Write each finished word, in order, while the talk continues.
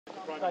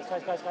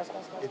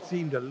It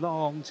seemed a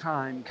long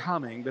time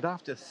coming, but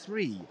after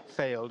 3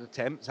 failed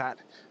attempts at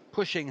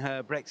pushing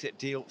her Brexit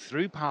deal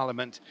through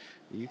Parliament,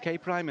 the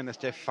UK Prime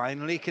Minister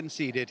finally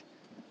conceded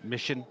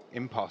mission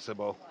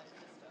impossible.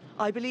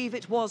 I believe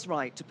it was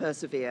right to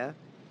persevere,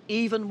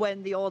 even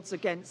when the odds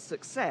against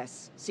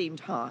success seemed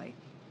high.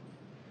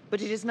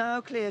 But it is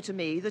now clear to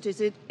me that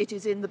it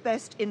is in the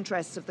best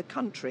interests of the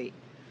country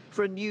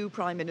for a new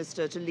Prime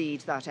Minister to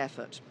lead that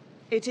effort.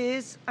 It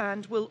is,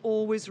 and will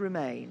always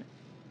remain,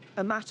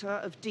 a matter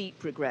of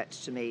deep regret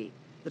to me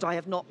that I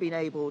have not been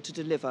able to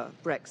deliver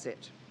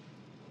Brexit.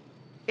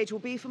 It will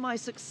be for my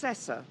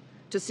successor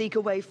to seek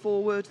a way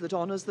forward that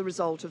honours the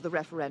result of the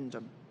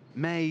referendum.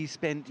 May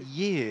spent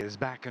years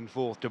back and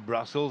forth to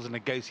Brussels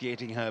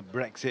negotiating her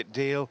Brexit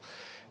deal.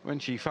 When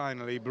she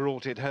finally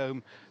brought it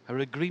home, her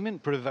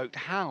agreement provoked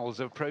howls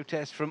of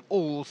protest from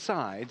all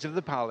sides of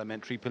the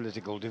parliamentary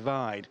political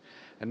divide.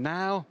 And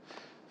now,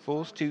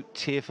 forced to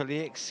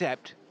tearfully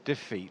accept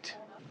defeat.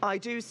 I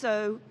do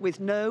so with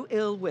no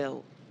ill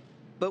will,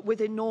 but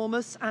with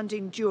enormous and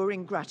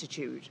enduring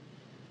gratitude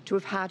to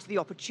have had the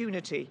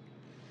opportunity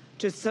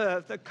to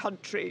serve the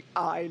country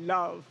I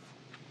love.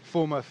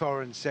 Former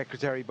Foreign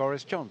Secretary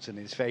Boris Johnson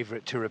is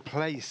favourite to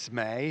replace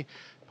May.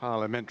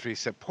 Parliamentary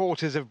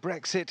supporters of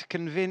Brexit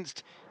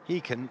convinced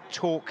he can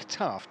talk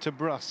tough to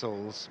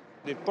Brussels.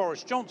 If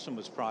Boris Johnson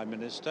was Prime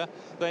Minister,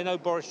 they know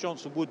Boris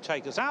Johnson would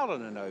take us out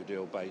on a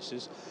no-deal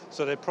basis,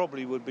 so they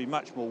probably would be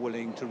much more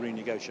willing to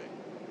renegotiate.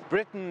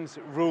 Britain's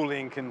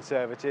ruling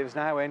Conservatives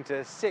now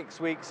enter 6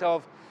 weeks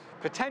of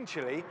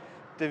potentially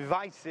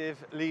divisive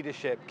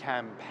leadership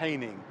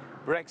campaigning.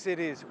 Brexit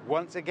is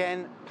once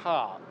again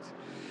parked.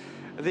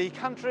 The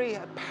country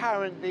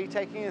apparently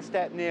taking a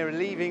step nearer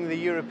leaving the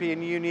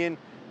European Union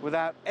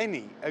without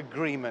any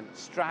agreement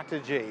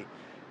strategy,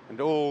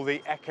 and all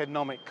the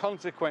economic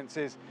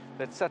consequences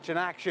that such an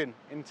action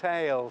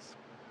entails.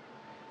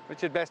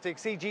 Richard Bestic,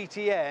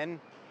 CGTN,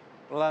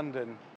 London.